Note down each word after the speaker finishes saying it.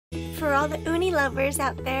all the uni lovers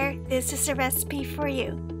out there, this is a recipe for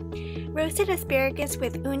you. Roasted asparagus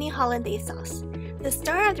with Uni Hollandaise sauce. The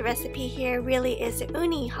star of the recipe here really is the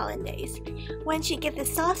Uni Hollandaise. Once you get the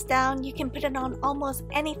sauce down, you can put it on almost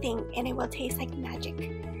anything and it will taste like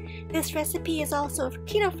magic. This recipe is also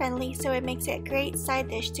keto-friendly, so it makes it a great side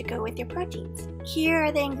dish to go with your proteins. Here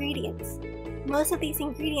are the ingredients. Most of these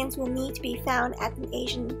ingredients will need to be found at an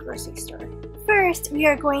Asian grocery store. First, we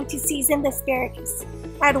are going to season the asparagus.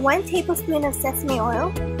 Add 1 tablespoon of sesame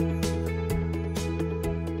oil,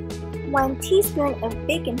 1 teaspoon of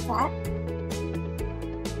bacon fat,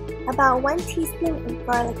 about 1 teaspoon of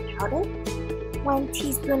garlic powder, 1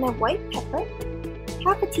 teaspoon of white pepper,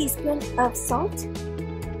 half a teaspoon of salt,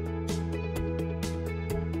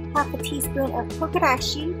 half a teaspoon of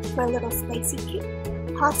togarashi for a little spicy kick.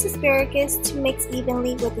 Toss asparagus to mix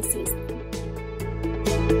evenly with the seasoning.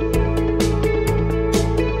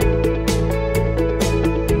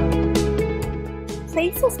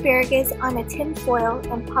 Place asparagus on a tin foil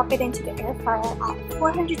and pop it into the air fryer at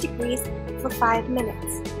 400 degrees for 5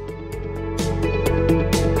 minutes.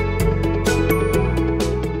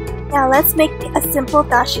 Now let's make a simple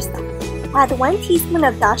dashi stock. Add 1 teaspoon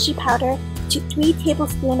of dashi powder to 3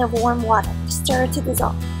 tablespoons of warm water. Stir to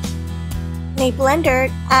dissolve. In a blender,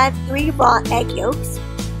 add 3 raw egg yolks.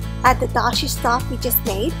 Add the dashi stock we just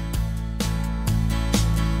made.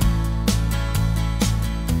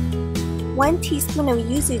 1 teaspoon of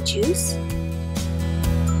yuzu juice.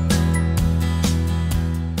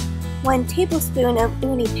 1 tablespoon of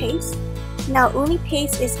uni paste. Now uni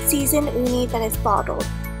paste is seasoned uni that is bottled.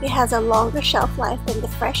 It has a longer shelf life than the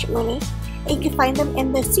fresh uni, and you can find them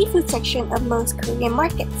in the seafood section of most Korean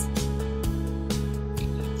markets.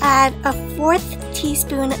 Add a 4th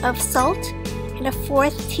teaspoon of salt and a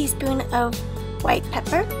 4th teaspoon of white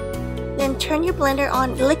pepper. Then turn your blender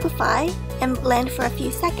on liquefy and blend for a few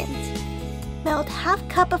seconds. Melt half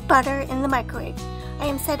cup of butter in the microwave. I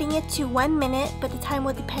am setting it to 1 minute, but the time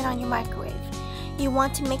will depend on your microwave. You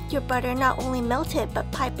want to make your butter not only melted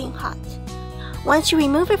but piping hot. Once you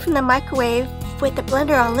remove it from the microwave with the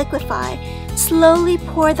blender on liquefy, slowly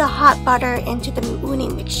pour the hot butter into the uni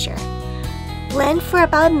mixture. Blend for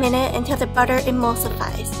about a minute until the butter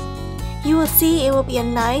emulsifies. You will see it will be a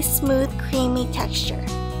nice, smooth, creamy texture.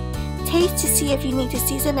 Taste to see if you need to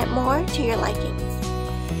season it more to your likings.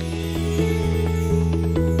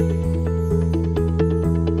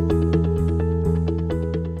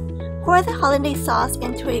 Pour the hollandaise sauce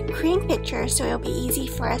into a cream pitcher so it will be easy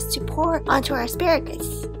for us to pour onto our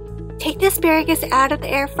asparagus. Take the asparagus out of the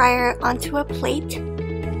air fryer onto a plate.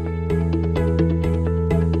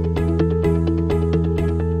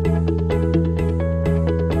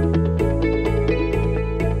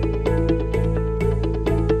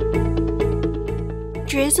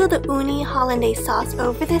 Drizzle the Uni Hollandaise sauce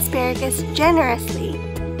over the asparagus generously,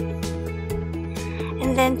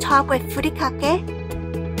 and then top with furikake,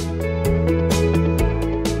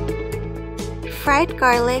 fried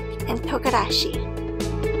garlic, and togarashi.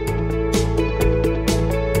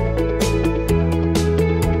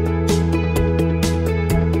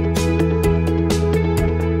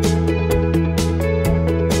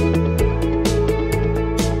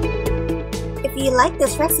 If you like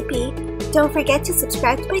this recipe, don't forget to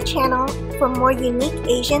subscribe to my channel for more unique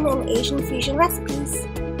Asian and Asian fusion recipes.